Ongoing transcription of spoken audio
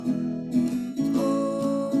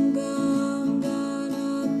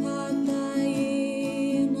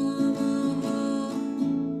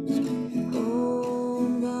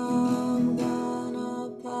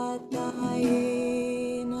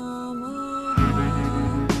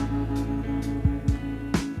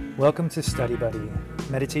Welcome to Study Buddy,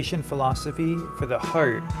 meditation philosophy for the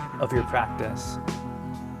heart of your practice.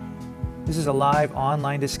 This is a live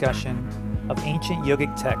online discussion of ancient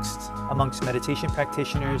yogic texts amongst meditation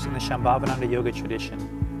practitioners in the Shambhavananda Yoga tradition.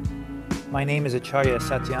 My name is Acharya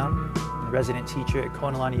Satyam, a resident teacher at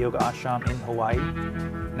Konalani Yoga Ashram in Hawaii,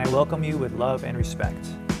 and I welcome you with love and respect.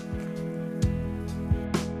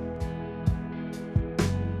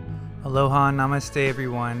 Aloha, namaste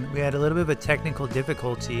everyone. We had a little bit of a technical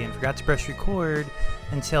difficulty and forgot to press record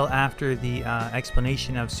until after the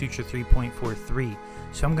explanation of Sutra 3.43.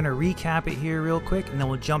 So I'm going to recap it here real quick and then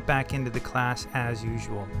we'll jump back into the class as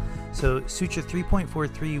usual. So Sutra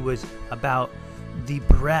 3.43 was about the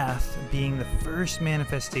breath being the first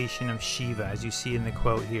manifestation of Shiva, as you see in the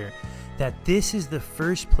quote here. That this is the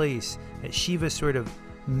first place that Shiva sort of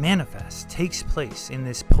manifests, takes place in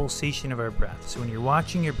this pulsation of our breath. So when you're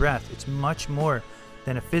watching your breath, it's much more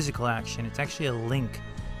than a physical action. It's actually a link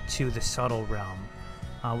to the subtle realm.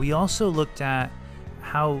 We also looked at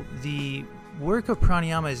how the work of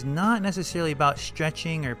pranayama is not necessarily about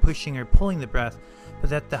stretching or pushing or pulling the breath,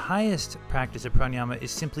 but that the highest practice of pranayama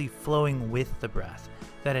is simply flowing with the breath.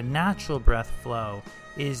 That a natural breath flow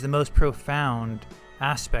is the most profound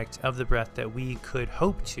aspect of the breath that we could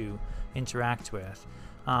hope to interact with.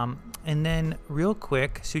 And then real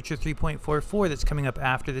quick, Sutra 3.44 that's coming up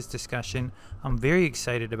after this discussion, I'm very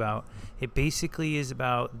excited about. It basically is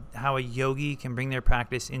about how a yogi can bring their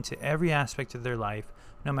practice into every aspect of their life,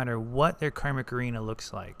 no matter what their karmic arena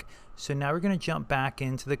looks like. So now we're going to jump back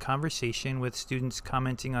into the conversation with students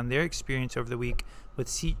commenting on their experience over the week with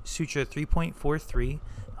Sutra 3.43.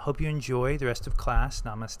 I hope you enjoy the rest of class.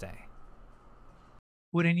 Namaste.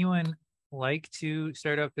 Would anyone like to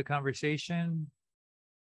start off the conversation?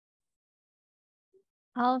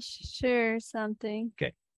 I'll share something.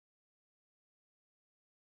 Okay.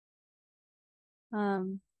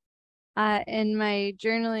 In my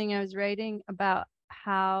journaling, I was writing about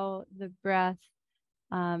how the breath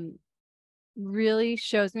really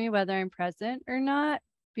shows me whether I'm present or not,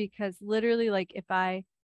 because literally, like, if I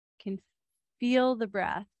can feel the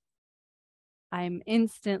breath, I'm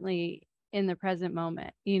instantly in the present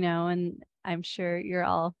moment, and I'm sure you're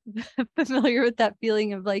all familiar with that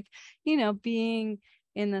feeling of, like, being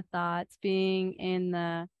in the thoughts, being in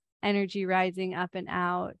the energy rising up and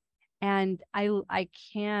out. And I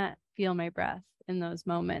can't feel my breath in those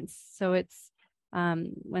moments. So it's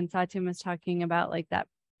when Satyam was talking about like that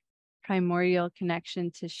primordial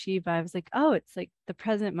connection to Shiva, I was like, oh, it's like the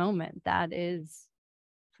present moment. That is,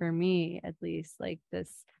 for me at least, like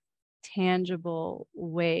this tangible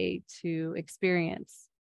way to experience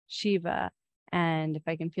Shiva. And if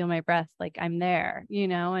I can feel my breath, like I'm there,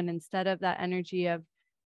 and instead of that energy of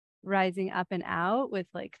rising up and out with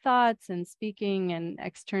like thoughts and speaking and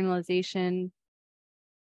externalization,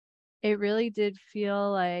 it really did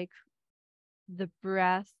feel like the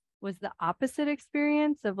breath was the opposite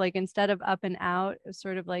experience of, like, instead of up and out, it was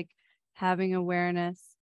sort of like having awareness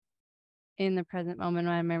in the present moment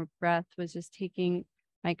when my breath was just taking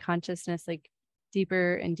my consciousness like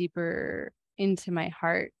deeper and deeper into my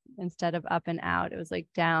heart. Instead of up and out, it was like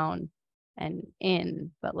down and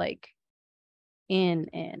in, but like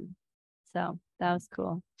in. So that was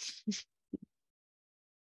cool.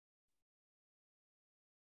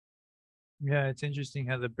 Yeah, it's interesting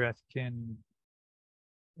how the breath can,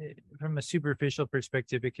 from a superficial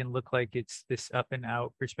perspective, it can look like it's this up and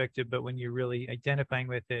out perspective, but when you're really identifying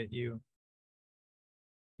with it, you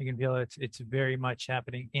can feel it's very much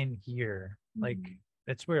happening in here. Mm-hmm. Like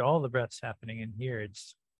that's where all the breath's happening in here.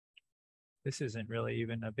 This isn't really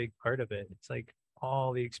even a big part of it. It's like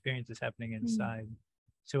all the experience is happening inside. Mm-hmm.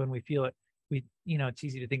 So when we feel it, it's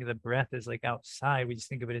easy to think of the breath as like outside. We just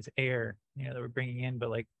think of it as air, that we're bringing in,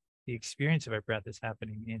 but like the experience of our breath is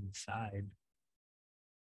happening inside.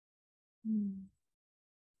 Mm.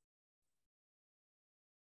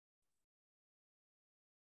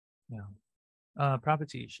 Yeah.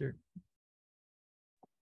 Prabhati, sure.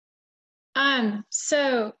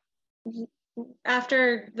 So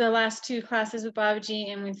after the last two classes with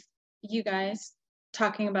Babaji and with you guys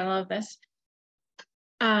talking about all of this,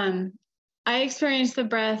 I experienced the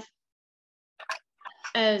breath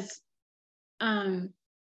as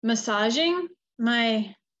massaging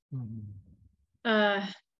my I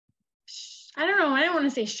don't know, I don't want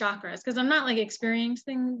to say chakras because I'm not like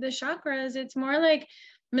experiencing the chakras. It's more like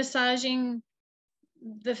massaging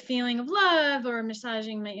the feeling of love or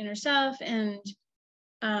massaging my inner self. And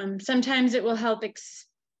sometimes it will help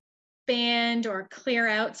expand or clear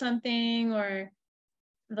out something, or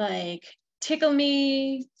like tickle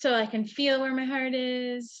me so I can feel where my heart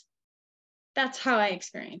is. That's how I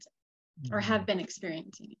experience it, or have been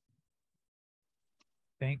experiencing it.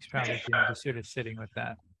 Thanks, probably, just sort of sitting with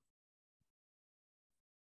that.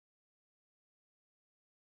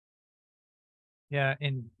 Yeah,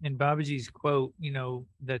 in Babaji's quote,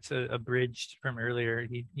 that's abridged from earlier.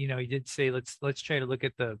 He did say, let's try to look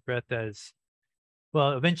at the breath as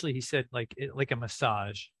well. Eventually, he said like a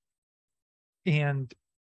massage, and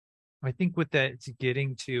I think what that's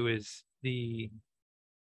getting to is the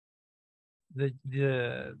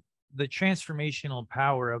transformational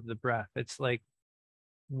power of the breath. It's like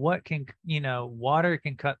what can water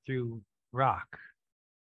can cut through rock,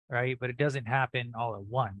 right? But it doesn't happen all at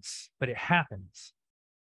once, but it happens.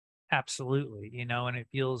 Absolutely. And it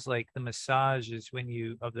feels like the massage is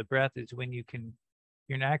of the breath is when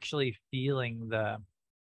you're actually feeling the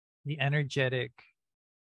energetic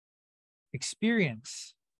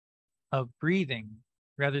experience of breathing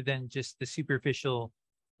rather than just the superficial,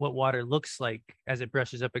 what water looks like as it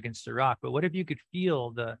brushes up against the rock. But what if you could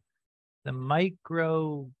feel the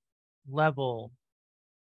micro level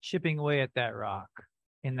chipping away at that rock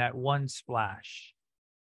in that one splash?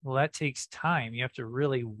 Well, that takes time. You have to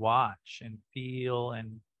really watch and feel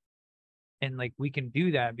and like we can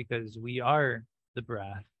do that because we are the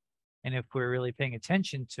breath. And if we're really paying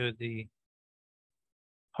attention to the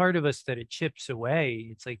part of us that it chips away,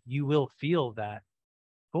 it's like you will feel that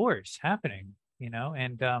force happening,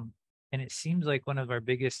 and it seems like one of our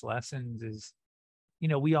biggest lessons is,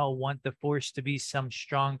 we all want the force to be some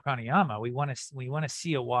strong pranayama. We want to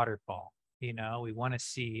see a waterfall, we want to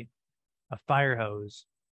see a fire hose,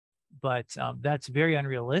 but that's very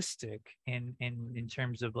unrealistic in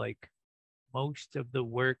terms of like most of the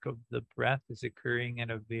work of the breath is occurring in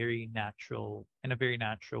a very natural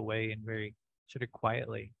way and very sort of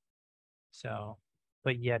quietly. So,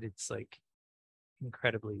 but yet it's like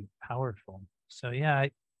incredibly powerful. So yeah,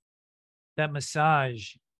 that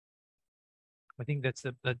massage, I think that's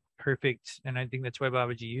the perfect, and I think that's why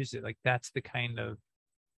Babaji used it. Like that's the kind of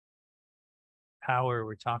power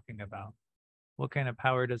we're talking about. What kind of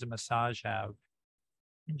power does a massage have?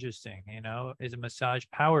 Interesting, is a massage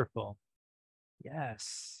powerful?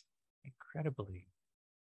 Yes, incredibly.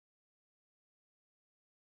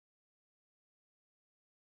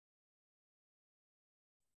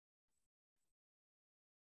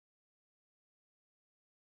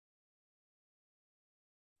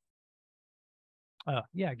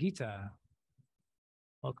 Yeah, Gita,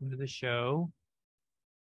 welcome to the show.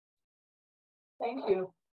 Thank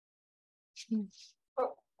you.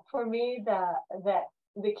 For me,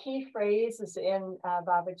 the key phrase is in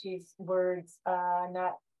Babaji's words,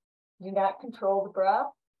 do not control the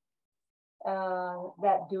breath.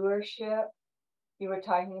 That doership, you were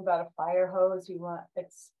talking about a fire hose.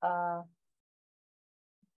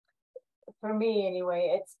 For me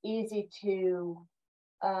anyway, it's easy to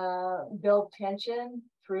build tension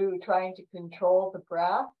through trying to control the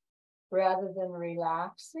breath rather than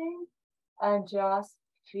relaxing and just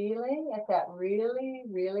feeling at that really,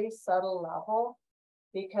 really subtle level,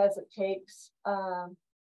 because it takes, at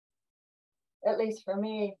least for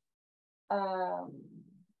me,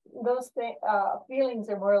 those feelings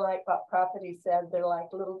are more like what Prabhupada said. They're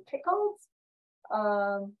like little tickles.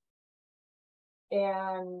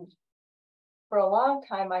 And for a long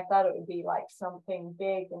time, I thought it would be like something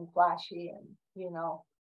big and flashy and,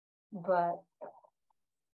 but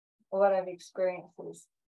what I've experienced is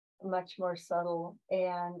much more subtle,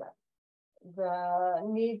 and the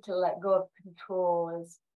need to let go of control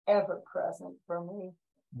is ever present for me.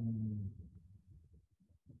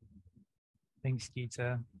 Thanks,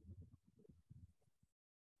 Gita.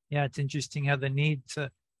 Yeah, it's interesting how the need to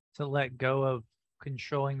let go of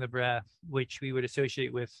controlling the breath, which we would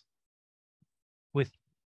associate with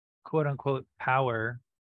quote unquote power,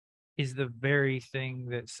 is the very thing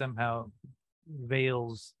that somehow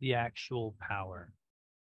veils the actual power.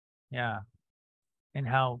 Yeah. And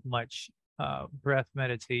how much breath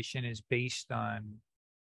meditation is based on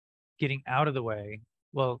getting out of the way.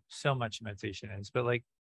 Well, so much meditation is, but like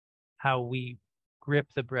how we grip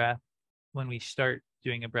the breath when we start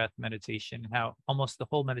doing a breath meditation, how almost the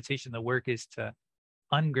whole meditation, the work is to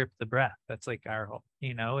ungrip the breath. That's like our whole,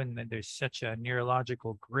 and then there's such a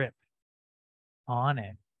neurological grip on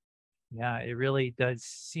it. Yeah, it really does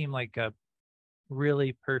seem like a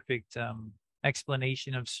really perfect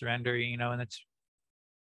explanation of surrender, and that's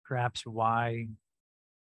perhaps why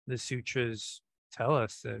the sutras tell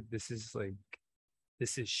us that this is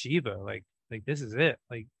Shiva, like this is it.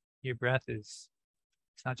 Like your breath it's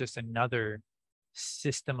not just another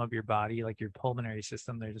system of your body, like your pulmonary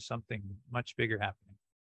system. There's something much bigger happening.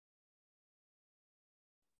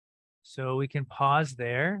 So we can pause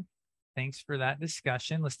there. Thanks for that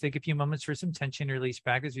discussion. Let's take a few moments for some tension release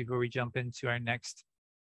practice before we jump into our next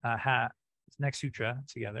next sutra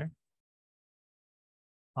together.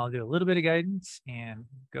 I'll do a little bit of guidance and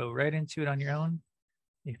go right into it on your own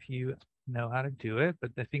if you know how to do it,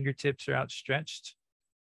 but the fingertips are outstretched.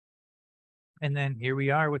 And then here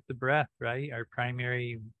we are with the breath, right? Our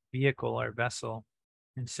primary vehicle, our vessel.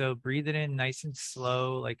 And so breathe it in nice and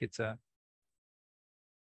slow, like it's a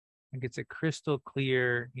crystal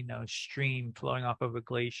clear, stream flowing off of a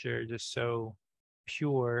glacier, just so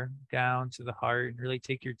pure down to the heart, and really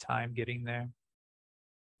take your time getting there.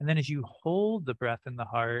 And then as you hold the breath in the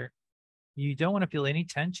heart, you don't want to feel any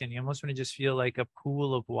tension. You almost want to just feel like a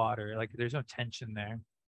pool of water, like there's no tension there.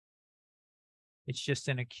 It's just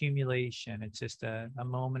an accumulation. It's just a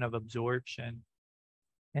moment of absorption.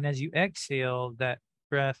 And as you exhale, that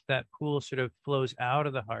breath, that pool sort of flows out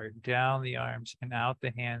of the heart, down the arms and out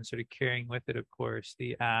the hands, sort of carrying with it, of course,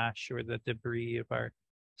 the ash or the debris of our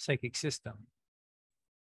psychic system.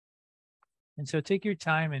 And so take your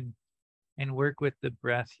time and work with the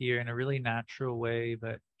breath here in a really natural way,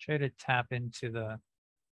 but try to tap into the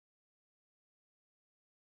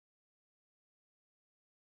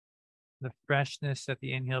freshness that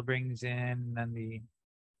the inhale brings in, and the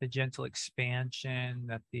gentle expansion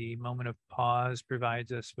that the moment of pause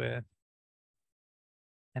provides us with.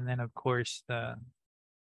 And then, of course, the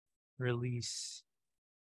release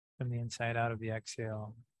from the inside out of the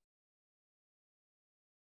exhale.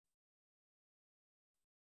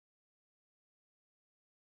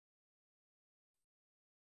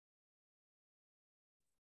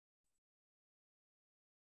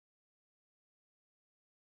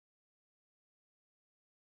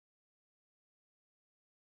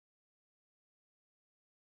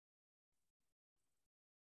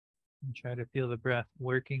 And try to feel the breath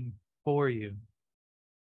working for you,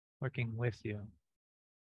 working with you.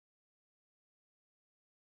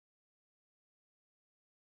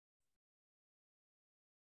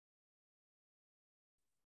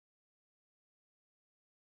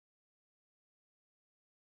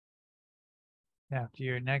 After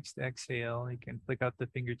your next exhale, you can flick out the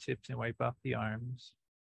fingertips and wipe off the arms.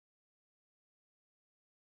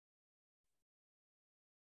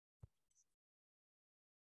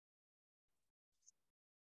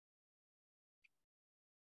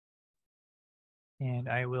 And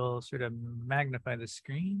I will sort of magnify the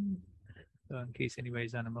screen, so in case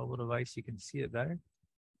anybody's on a mobile device, you can see it better.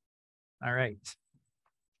 All right.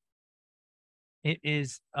 It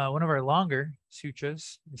is one of our longer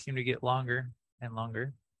sutras. They seem to get longer and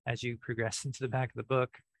longer as you progress into the back of the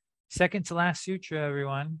book. Second to last sutra,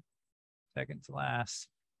 everyone. Second to last.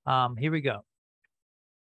 Here we go.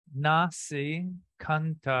 Nasi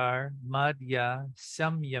kantar madhya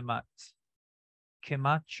samyamat.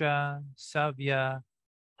 Kimacha savya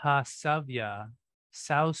hasavya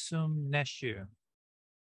sausum neshu.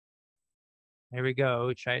 Here we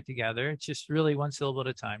go. Try it together. It's just really one syllable at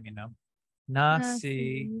a time,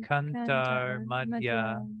 Nasi kantar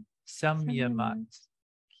madhya samyamat.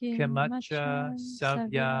 Kimacha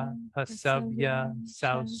savya hasavya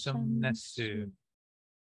sausum neshu.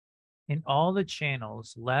 In all the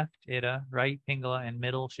channels, left Ida, right Pingala, and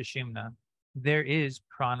middle Sushumna, there is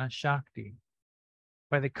prana shakti.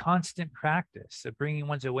 By the constant practice of bringing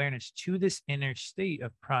one's awareness to this inner state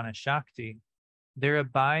of prana shakti, there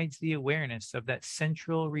abides the awareness of that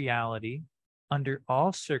central reality under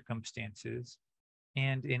all circumstances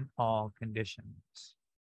and in all conditions.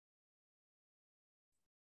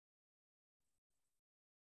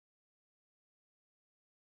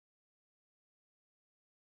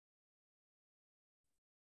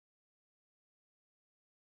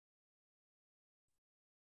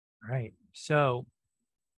 Right. So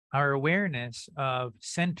our awareness of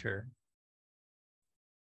center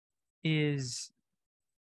is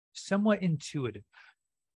somewhat intuitive,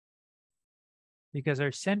 because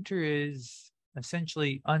our center is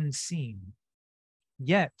essentially unseen.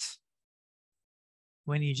 Yet,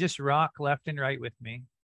 when you just rock left and right with me,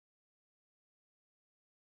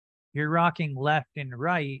 you're rocking left and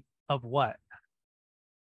right of what?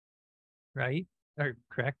 Right? Or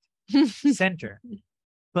correct? Center.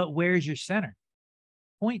 But where's your center?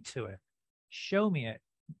 Point to it. Show me it.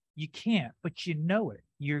 You can't, but you know it.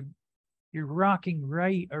 You're rocking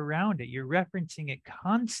right around it. You're referencing it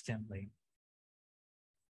constantly.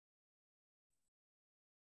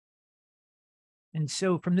 And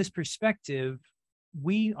so from this perspective,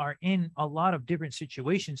 we are in a lot of different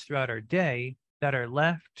situations throughout our day that are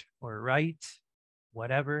left or right,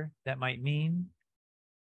 whatever that might mean.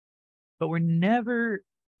 But we're never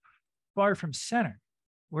far from center.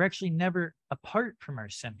 We're actually never apart from our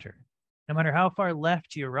center. No matter how far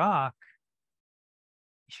left you rock,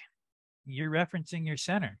 you're referencing your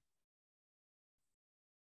center.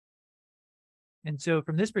 And so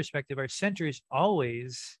from this perspective, our center is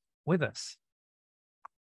always with us.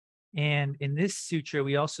 And in this sutra,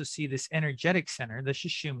 we also see this energetic center, the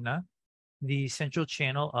Sushumna, the central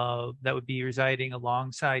channel of that would be residing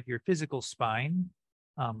alongside your physical spine.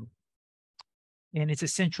 And it's a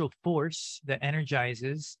central force that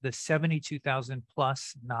energizes the 72,000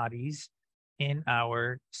 plus nadis in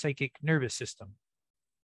our psychic nervous system.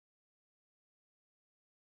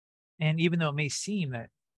 And even though it may seem that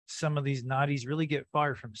some of these nadis really get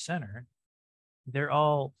far from center, they're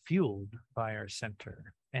all fueled by our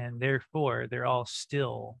center. And therefore, they're all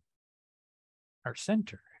still our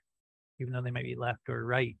center, even though they might be left or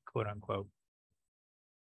right, quote unquote.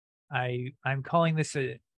 I'm calling this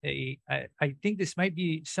I think this might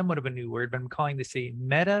be somewhat of a new word, but I'm calling this a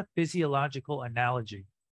metaphysiological analogy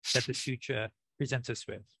that the sutra presents us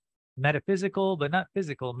with. Metaphysical, but not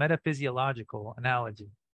physical, metaphysiological analogy.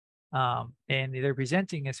 And they're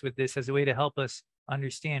presenting us with this as a way to help us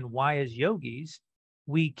understand why, as yogis,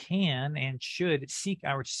 we can and should seek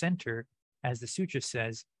our center, as the sutra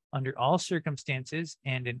says, under all circumstances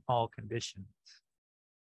and in all conditions.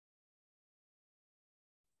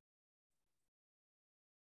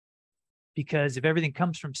 Because if everything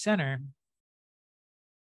comes from center,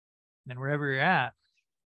 then wherever you're at,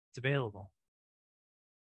 it's available.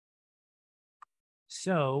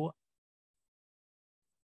 So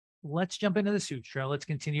let's jump into the sutra. Let's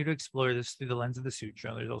continue to explore this through the lens of the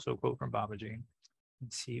sutra. There's also a quote from Babaji.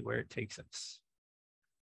 Let's see where it takes us.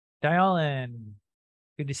 Dyalan,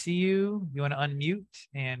 good to see you. You want to unmute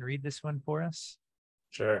and read this one for us?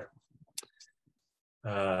 Sure.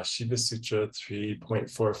 Shiva Sutra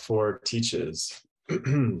 3.44 teaches,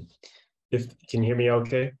 can you hear me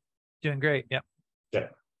okay? Doing great, yep. Yeah.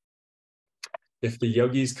 If the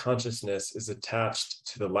yogi's consciousness is attached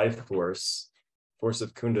to the life force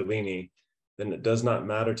of Kundalini, then it does not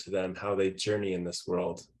matter to them how they journey in this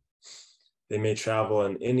world. They may travel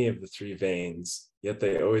in any of the three veins, yet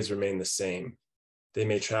they always remain the same. They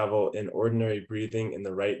may travel in ordinary breathing in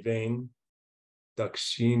the right vein,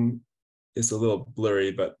 Dakshin, it's a little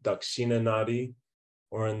blurry, but Dakshina Nadi,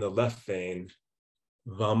 or in the left vein,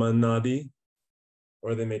 Vama Nadi,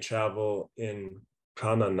 or they may travel in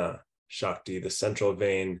Pranana Shakti, the central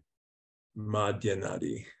vein, Madhya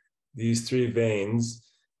Nadi. These three veins,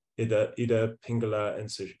 Ida, Pingala, and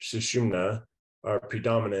Sushumna, are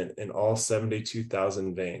predominant in all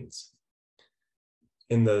 72,000 veins.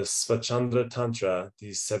 In the Svachandra Tantra,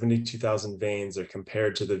 these 72,000 veins are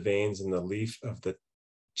compared to the veins in the leaf of the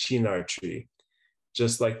Chinar tree.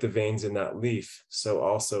 Just like the veins in that leaf, so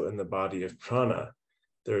also in the body of prana,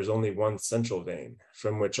 there is only one central vein,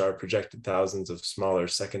 from which are projected thousands of smaller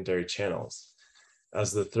secondary channels.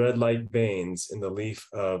 As the thread-like veins in the leaf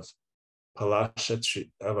of a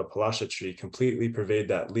palasha tree completely pervade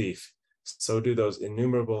that leaf, so do those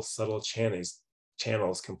innumerable subtle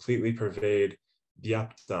channels completely pervade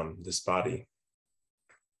Vyaptam, this body.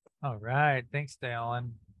 All right, thanks,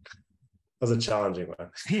 Dyalan. That was a challenging one.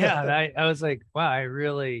 Yeah, I was like, wow, I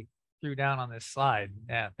really threw down on this slide.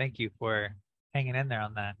 Yeah, thank you for hanging in there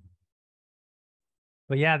on that.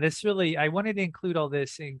 But yeah, this really, I wanted to include all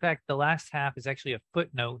this. In fact, the last half is actually a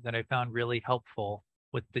footnote that I found really helpful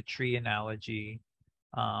with the tree analogy.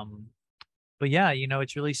 But yeah, you know,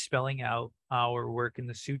 it's really spelling out our work in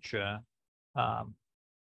the sutra,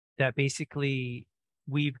 that basically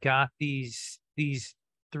we've got these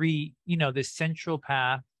three, you know, this central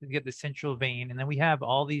path, we get the central vein, and then we have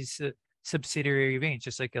all these subsidiary veins,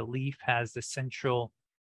 just like a leaf has the central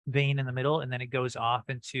vein in the middle, and then it goes off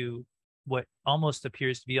into what almost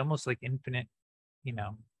appears to be almost like infinite, you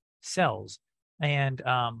know, cells. And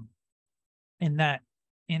in that,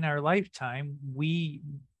 in our lifetime, we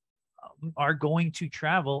are going to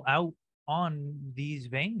travel out on these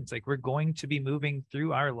veins. Like, we're going to be moving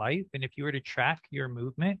through our life, and if you were to track your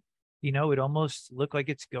movement, you know, it almost look like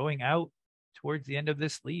it's going out towards the end of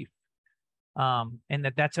this leaf. And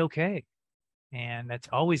that's okay. And that's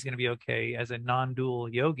always going to be okay as a non-dual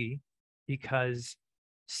yogi, because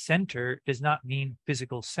center does not mean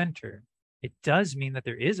physical center. It does mean that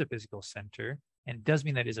there is a physical center, and it does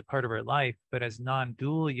mean that is a part of our life. But as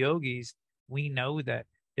non-dual yogis, we know that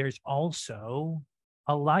there's also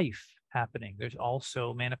a life happening. There's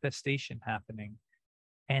also manifestation happening,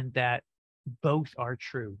 and that both are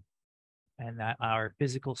true, and that our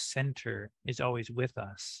physical center is always with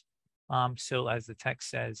us. So as the text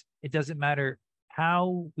says, it doesn't matter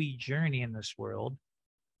how we journey in this world,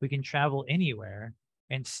 we can travel anywhere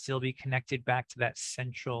and still be connected back to that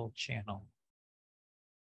central channel.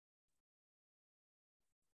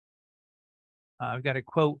 I've got a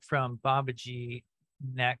quote from Babaji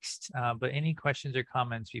next. But any questions or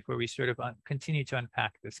comments before we sort of continue to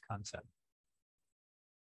unpack this concept?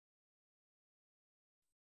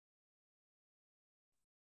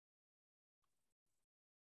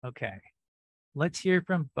 Okay, let's hear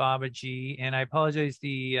from Babaji. And I apologize,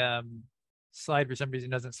 the slide for some reason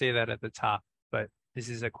doesn't say that at the top, but this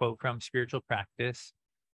is a quote from Spiritual Practice.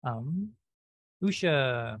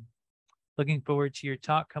 Usha, looking forward to your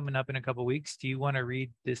talk coming up in a couple weeks. Do you want to read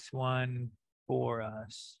this one for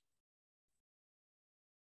us?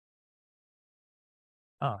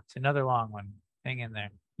 Oh, it's another long one. Hang in there.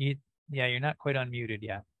 Yeah, you're not quite unmuted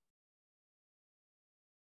yet.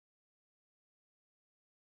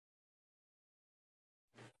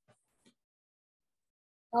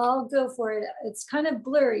 I'll go for it. It's kind of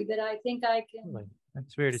blurry, but I think I can. Really?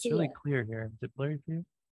 That's weird. It's really clear here. Is it blurry for you?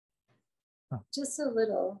 Oh. Just a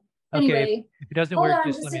little. Okay, anyway, if it doesn't hold work, on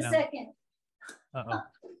just let me a know. second. Uh-oh.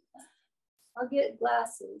 I'll get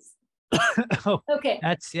glasses. Oh, okay.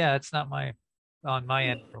 It's not on my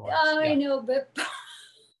end for once. I know, but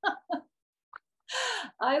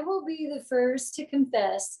I will be the first to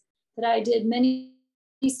confess that I did many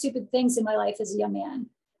stupid things in my life as a young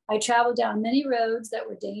man. I traveled down many roads that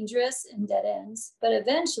were dangerous and dead ends, but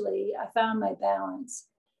eventually I found my balance.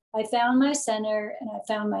 I found my center and I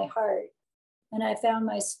found my heart and I found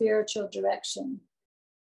my spiritual direction.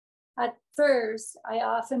 At first, I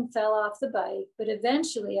often fell off the bike, but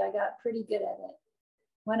eventually I got pretty good at it.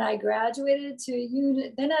 When I graduated to a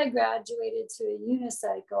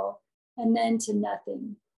unicycle and then to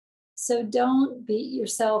nothing. So don't beat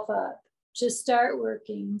yourself up. Just start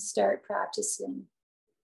working, start practicing.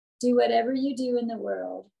 Do whatever you do in the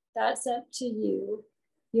world. That's up to you,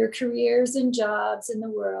 your careers and jobs in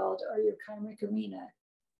the world or your karmic arena.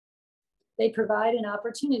 They provide an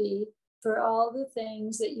opportunity for all the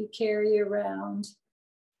things that you carry around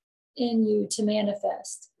in you to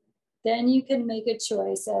manifest. Then you can make a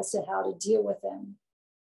choice as to how to deal with them.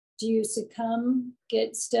 Do you succumb,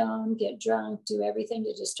 get stoned, get drunk, do everything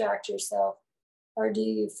to distract yourself? Or do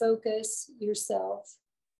you focus yourself,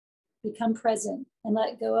 become present, and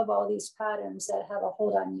let go of all these patterns that have a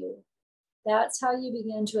hold on you? That's how you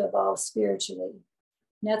begin to evolve spiritually.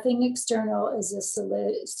 Nothing external is a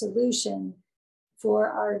solution for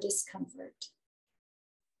our discomfort.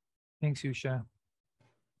 Thanks, Usha.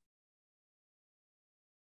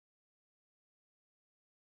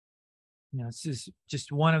 This is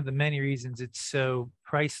just one of the many reasons it's so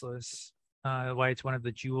priceless, why it's one of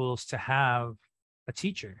the jewels to have a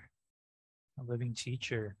teacher, a living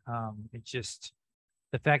teacher. It's just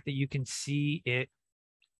the fact that you can see it,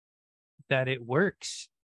 that it works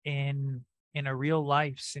in a real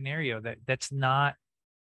life scenario, that's not,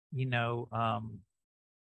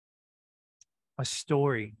 a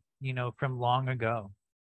story, from long ago,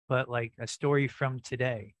 but like a story from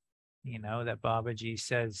today, that Babaji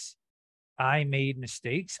says, I made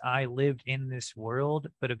mistakes. I lived in this world,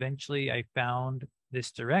 but eventually I found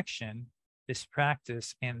this direction, this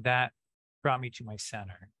practice, and that brought me to my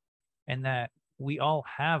center. And that we all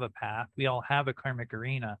have a path. We all have a karmic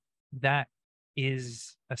arena that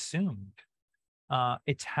is assumed.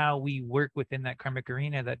 It's how we work within that karmic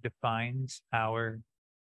arena that defines our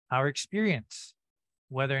experience,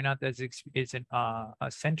 whether or not that's a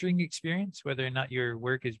centering experience, whether or not your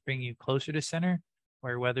work is bringing you closer to center,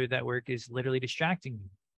 or whether that work is literally distracting you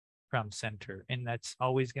from center. And that's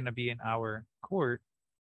always going to be in our court,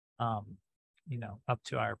 up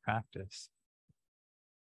to our practice.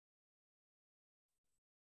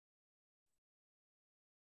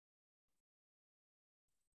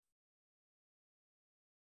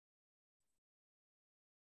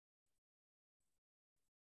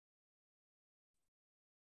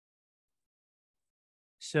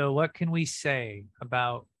 So what can we say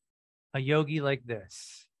about a yogi like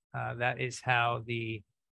this? That is how the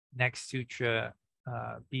next sutra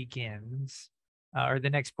begins, or the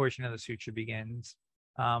next portion of the sutra begins.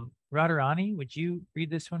 Radharani, would you read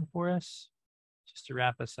this one for us, just to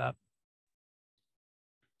wrap us up?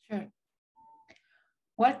 Sure.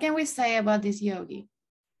 What can we say about this yogi?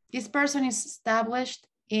 This person is established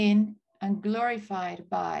in and glorified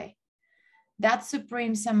by that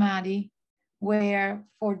supreme samadhi, where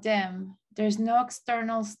for them, there's no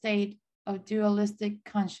external state of dualistic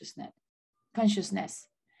consciousness,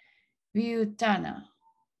 Vyutana.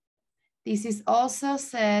 This is also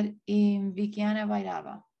said in Vijnana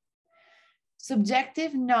Vairava.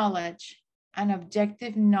 Subjective knowledge and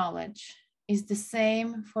objective knowledge is the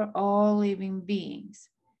same for all living beings,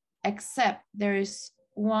 except there is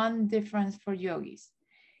one difference for yogis.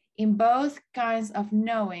 In both kinds of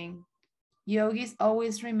knowing, yogis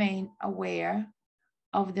always remain aware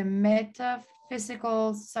of the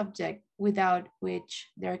metaphysical subject without which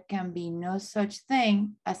there can be no such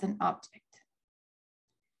thing as an object.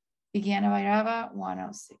 Vijnana Bhairava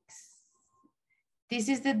 106. This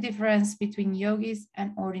is the difference between yogis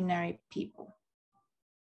and ordinary people.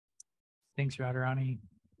 Thanks, Radharani.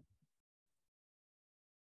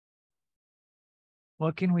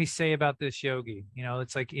 What can we say about this yogi? You know,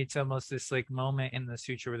 it's like, it's almost this like moment in the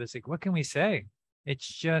sutra where it's like, what can we say? It's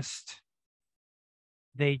just,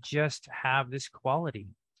 they just have this quality,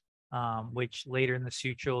 which later in the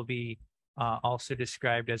sutra will be also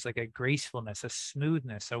described as like a gracefulness, a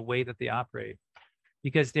smoothness, a way that they operate,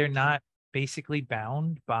 because they're not basically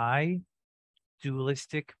bound by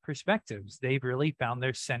dualistic perspectives. They've really found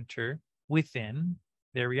their center within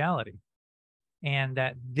their reality. And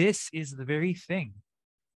that this is the very thing.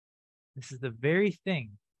 This is the very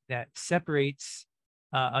thing that separates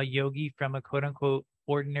a yogi from a quote unquote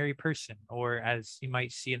ordinary person, or as you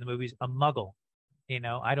might see in the movies, a muggle. You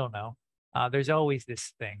know, I don't know. There's always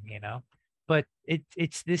this thing, you know, but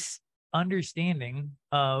it's this understanding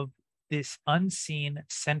of this unseen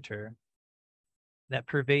center that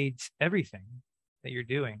pervades everything that you're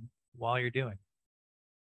doing while you're doing.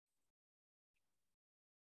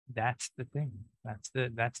 That's the thing. That's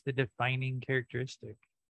the defining characteristic,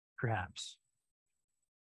 perhaps,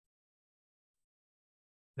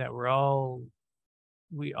 that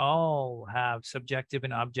we all have subjective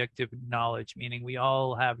and objective knowledge, meaning we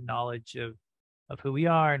all have knowledge of who we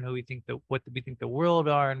are and who we think what we think the world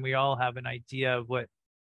are, and we all have an idea of what,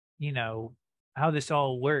 you know, how this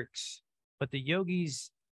all works. But the yogis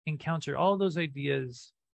encounter all those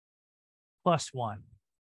ideas plus one.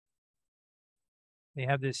 They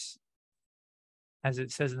have this, as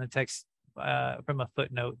it says in the text from a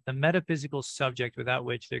footnote, the metaphysical subject without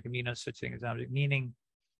which there can be no such thing as object, meaning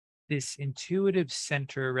this intuitive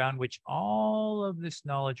center around which all of this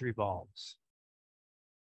knowledge revolves.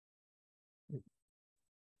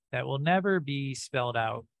 That will never be spelled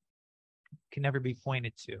out, can never be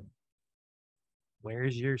pointed to.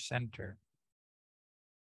 Where's your center?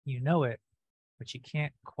 You know it, but you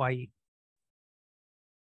can't quite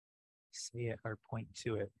say it or point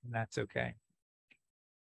to it, and that's okay.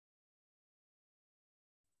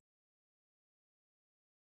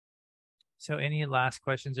 So any last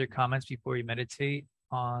questions or comments before we meditate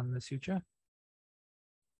on the sutra?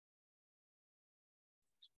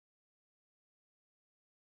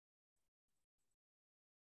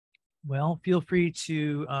 Well, feel free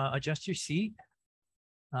to adjust your seat.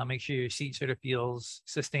 Make sure your seat sort of feels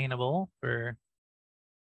sustainable for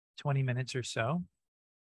 20 minutes or so.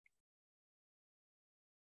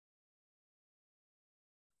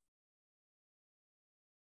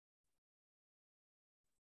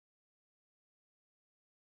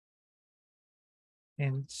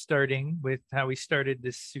 And starting with how we started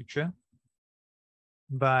this sutra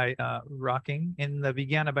by rocking. In the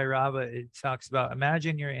Vijnana Bhairava, it talks about,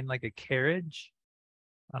 imagine you're in like a carriage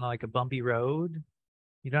on like a bumpy road.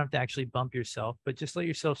 You don't have to actually bump yourself, but just let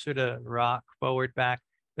yourself sort of rock forward, back,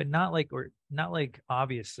 but not like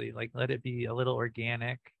obviously, like let it be a little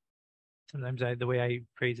organic. Sometimes the way I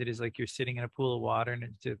phrase it is like you're sitting in a pool of water and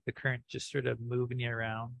it's the current just sort of moving you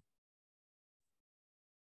around.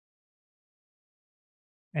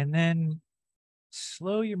 And then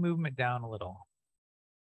slow your movement down a little,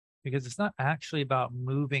 because it's not actually about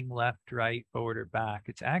moving left, right, forward, or back.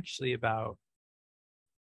 It's actually about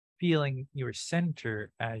feeling your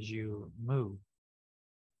center as you move.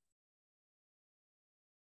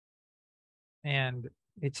 And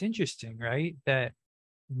it's interesting, right? That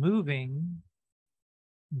moving,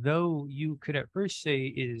 though you could at first say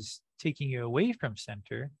is taking you away from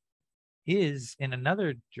center, is in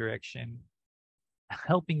another direction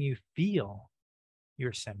helping you feel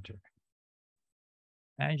your center.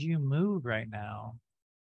 As you move right now,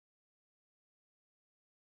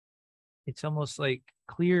 it's almost like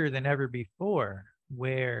clearer than ever before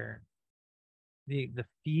where the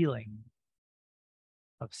feeling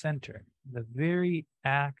of center, the very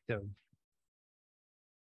act of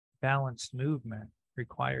balanced movement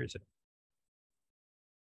requires it.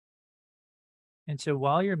 And so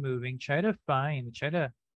while you're moving, try to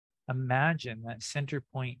imagine that center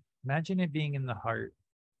point. Imagine it being in the heart.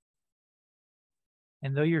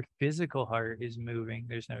 And though your physical heart is moving,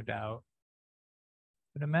 there's no doubt,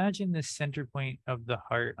 but imagine this center point of the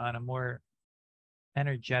heart on a more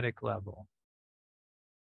energetic level.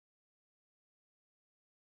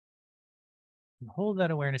 And hold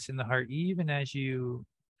that awareness in the heart even as you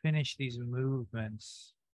finish these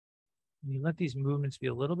movements. And you let these movements be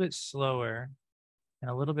a little bit slower and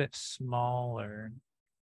a little bit smaller.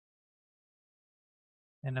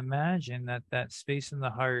 And imagine that that space in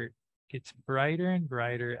the heart gets brighter and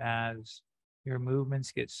brighter as your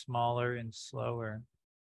movements get smaller and slower.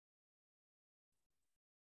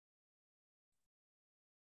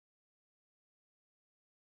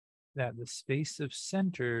 That the space of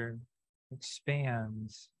center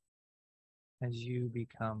expands as you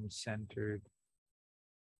become centered.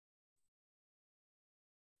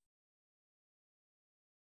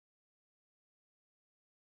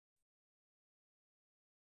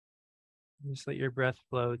 Just let your breath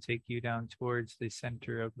flow take you down towards the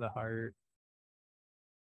center of the heart.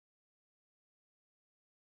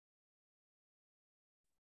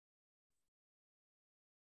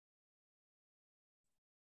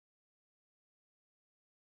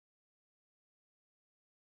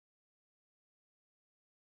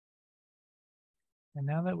 And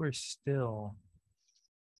now that we're still,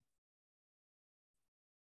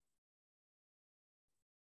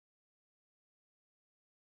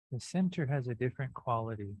 the center has a different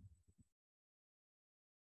quality.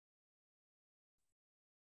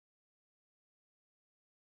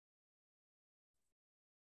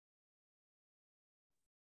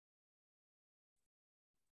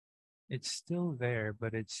 It's still there,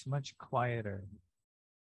 but it's much quieter.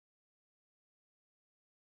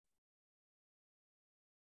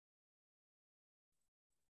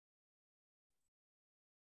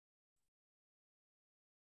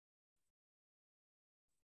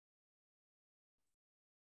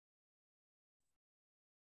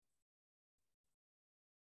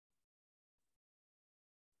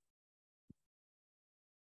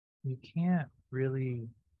 You can't really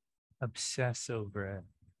obsess over it.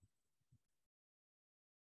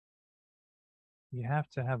 You have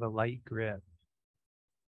to have a light grip,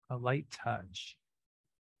 a light touch,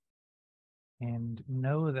 and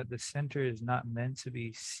know that the center is not meant to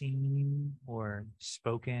be seen or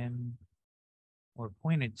spoken or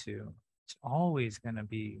pointed to. It's always going to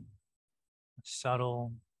be a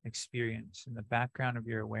subtle experience in the background of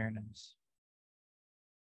your awareness.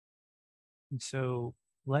 And so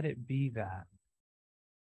let it be that.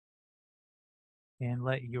 And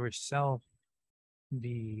let yourself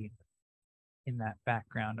be in that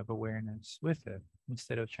background of awareness with it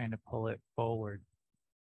instead of trying to pull it forward.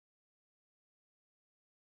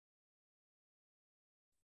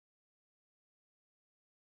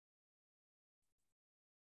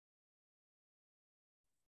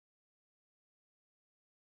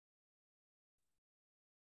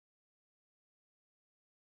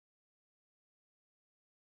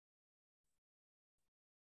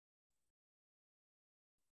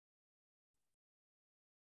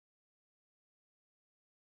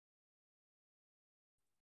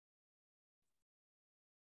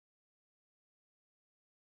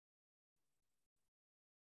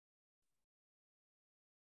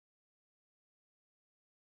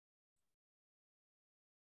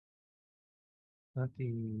 Let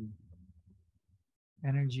the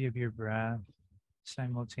energy of your breath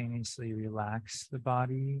simultaneously relax the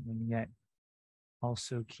body and yet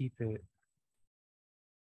also keep it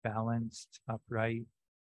balanced, upright,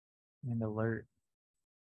 and alert.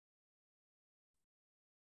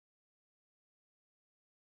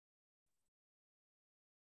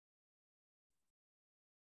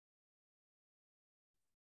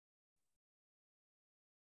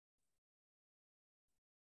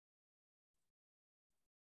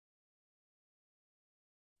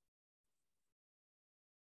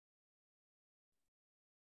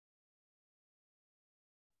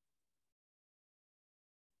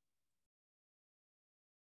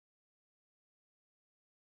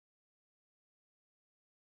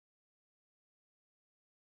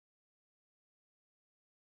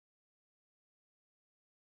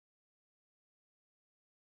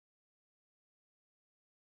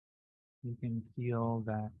 You can feel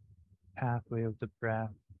that pathway of the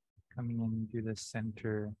breath coming in through the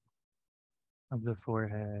center of the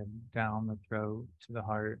forehead, down the throat to the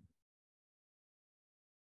heart.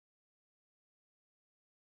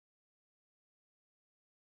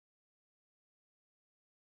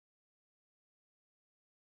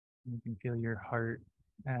 You can feel your heart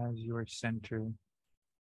as your center.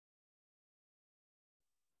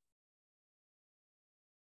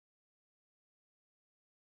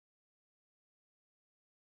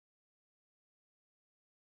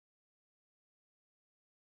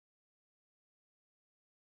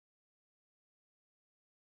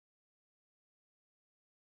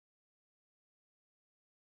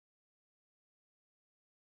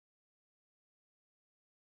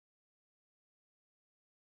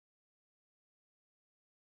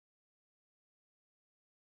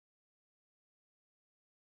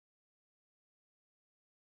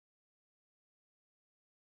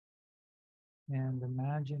 And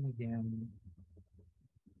imagine again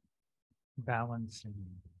balancing,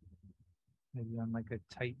 maybe on like a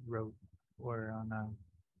tight rope or on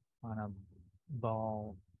a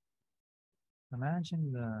ball.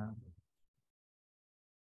 Imagine the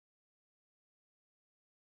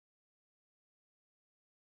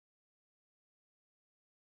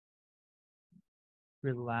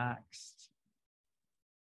relaxed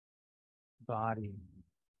body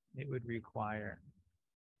it would require.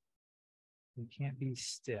 You can't be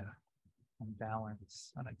stiff and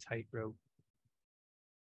balanced on a tightrope.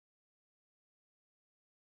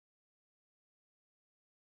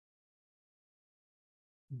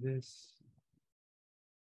 This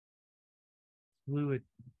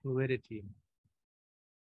fluidity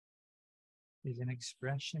is an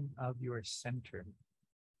expression of your center,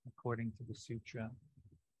 according to the sutra.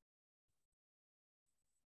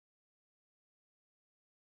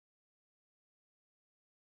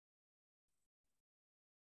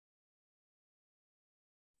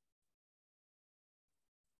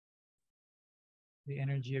 The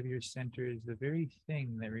energy of your center is the very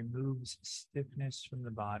thing that removes stiffness from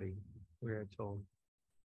the body, we are told.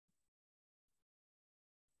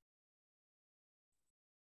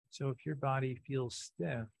 So if your body feels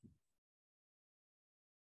stiff,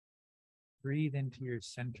 breathe into your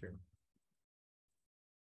center.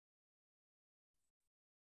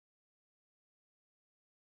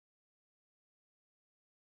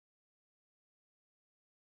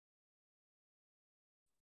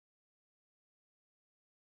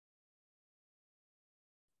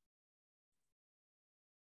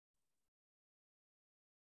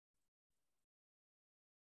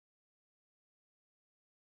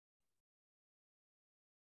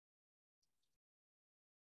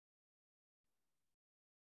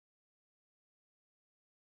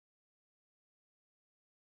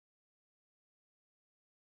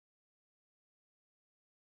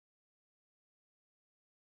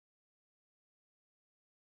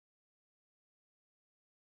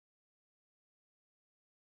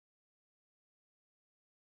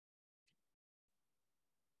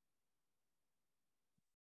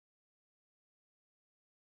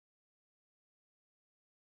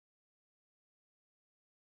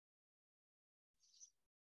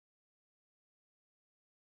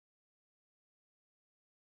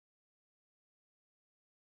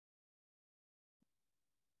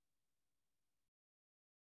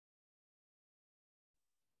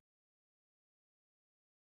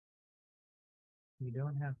 You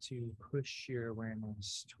don't have to push your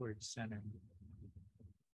awareness towards center.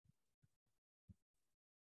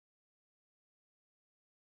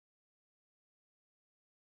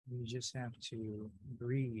 You just have to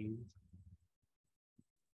breathe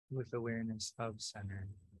with awareness of center.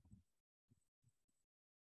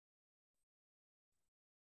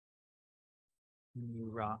 When you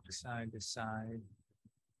rock side to side,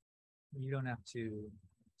 you don't have to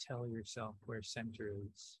tell yourself where center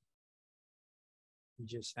is. You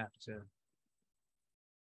just have to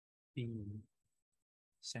be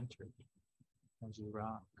centered as you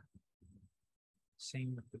rock.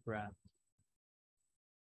 Same with the breath.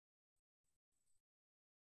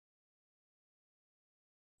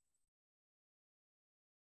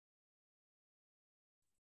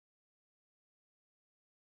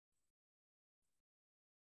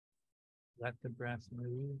 Let the breath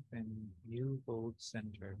move and you hold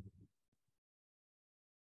center.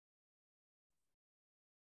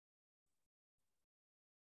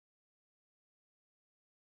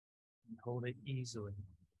 And hold it easily.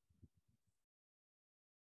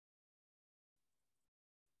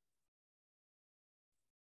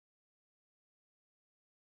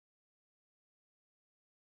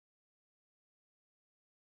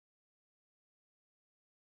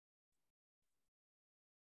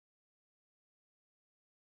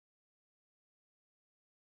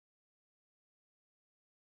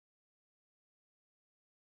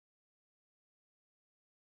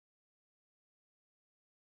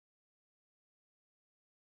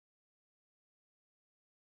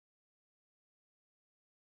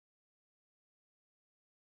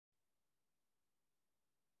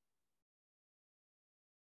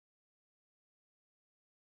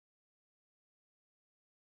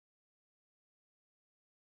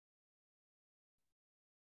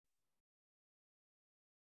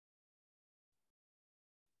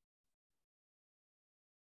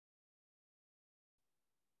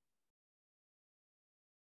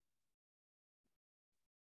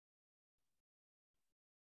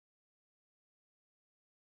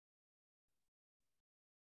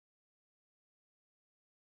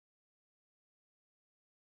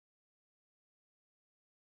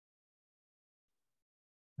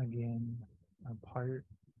 Again, a part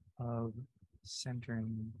of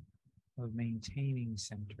centering, of maintaining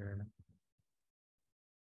center,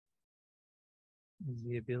 is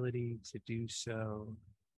the ability to do so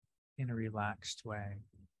in a relaxed way.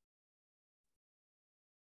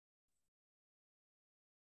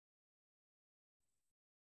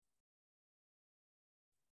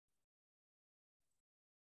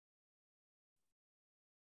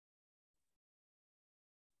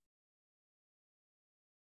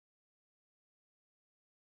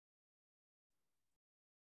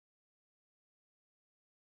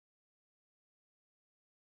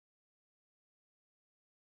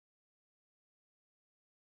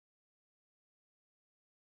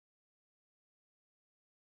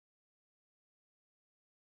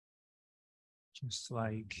 Just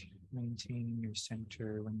like maintaining your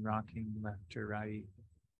center when rocking left or right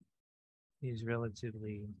is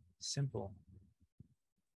relatively simple.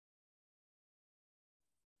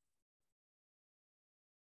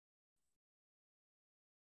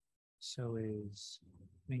 So is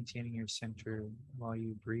maintaining your center while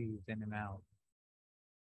you breathe in and out.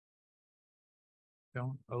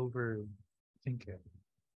 Don't overthink it.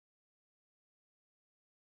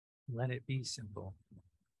 Let it be simple.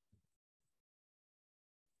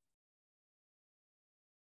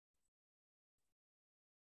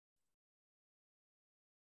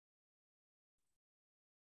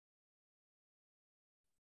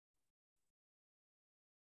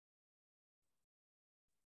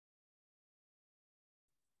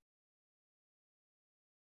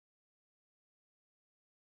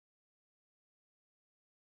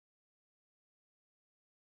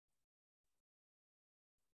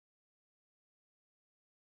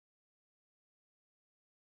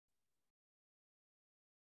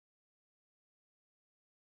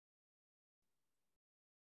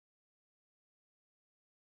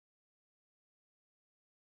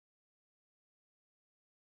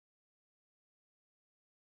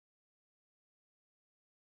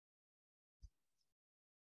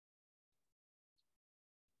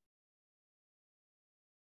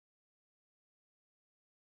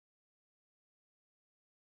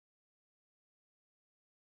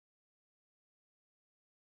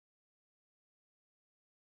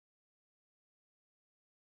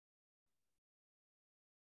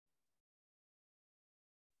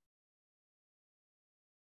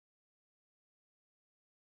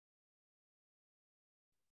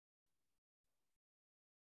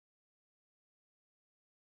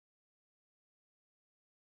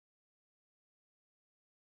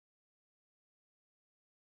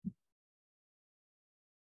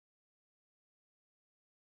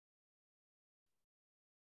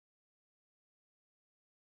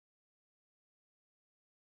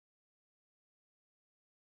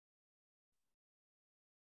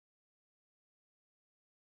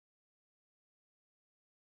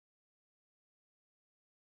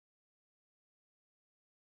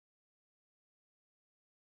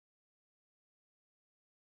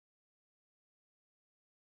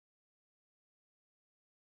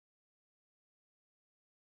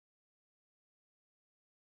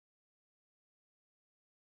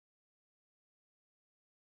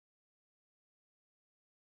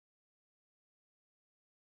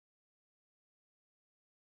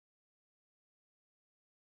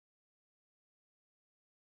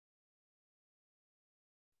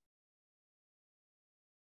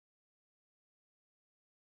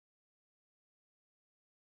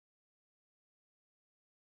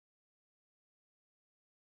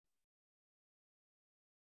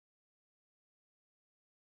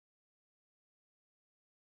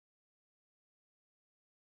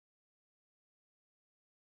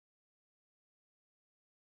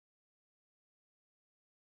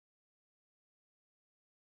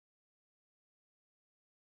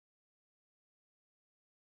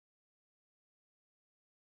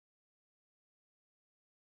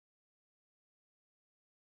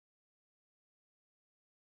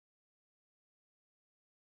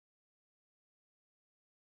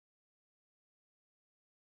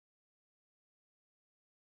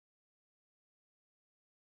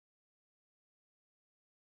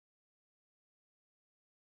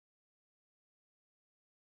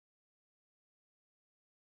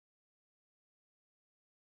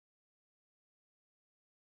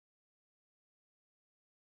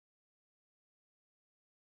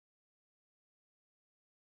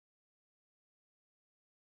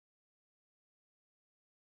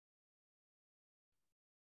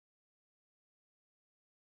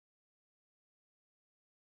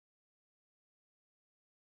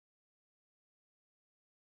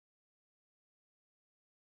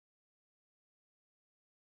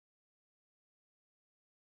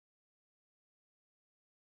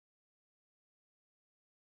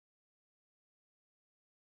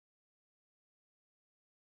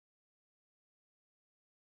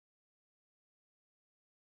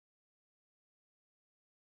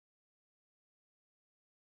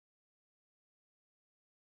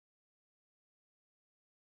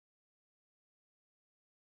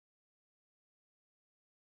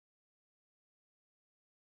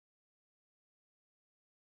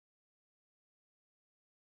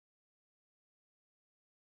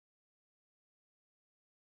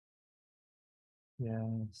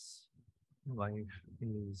 Yes, life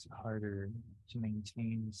is harder to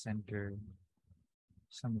maintain center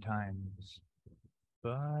sometimes,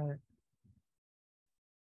 but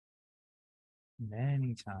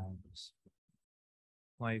many times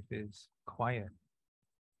life is quiet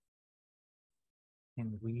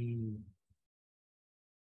and we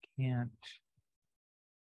can't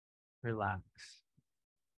relax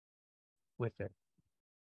with it.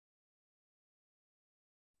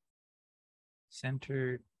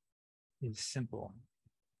 Center is simple.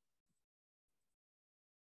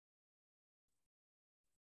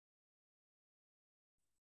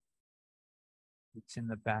 It's in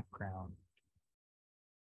the background.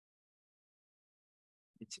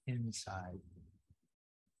 It's inside.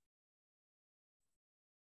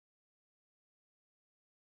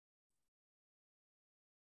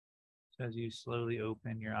 So as you slowly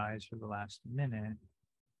open your eyes for the last minute,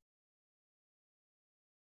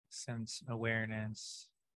 sense awareness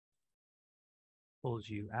pulls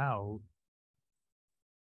you out.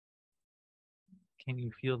 Can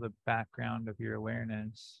you feel the background of your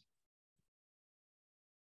awareness?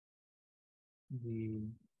 The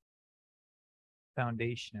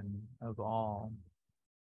foundation of all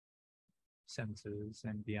senses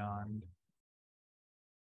and beyond.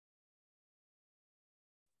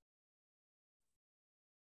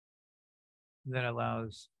 That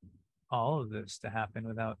allows all of this to happen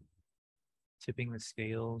without tipping the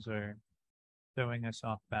scales or throwing us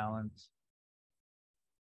off balance.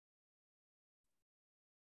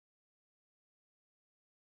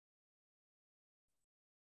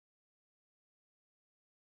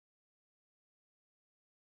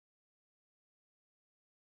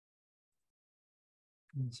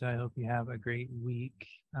 And so I hope you have a great week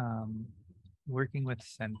working with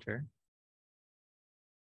center.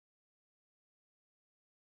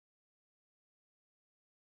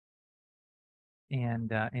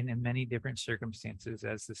 And in many different circumstances,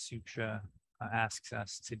 as the sutra asks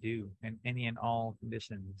us to do in any and all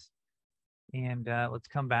conditions. And let's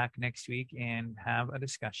come back next week and have a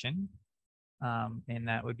discussion. And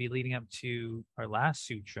that would be leading up to our last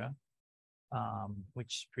sutra,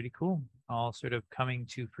 which is pretty cool, all sort of coming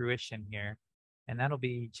to fruition here. And that'll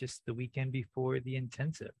be just the weekend before the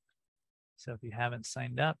intensive. So if you haven't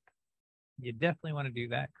signed up, you definitely want to do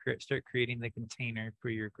that. Start creating the container for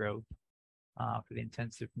your growth for the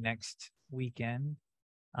intensive next weekend.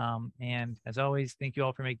 And as always, thank you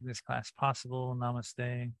all for making this class possible.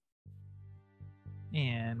 Namaste.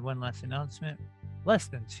 And one last announcement. Less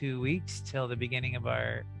than 2 weeks till the beginning of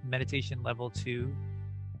our meditation level 2.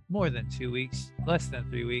 More than 2 weeks, less than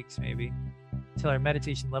 3 weeks maybe, till our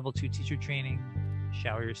meditation level 2 teacher training.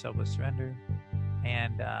 Shower yourself with surrender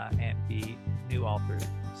and be new all through.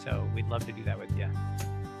 So we'd love to do that with you.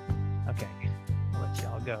 Okay, I'll let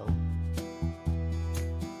y'all go.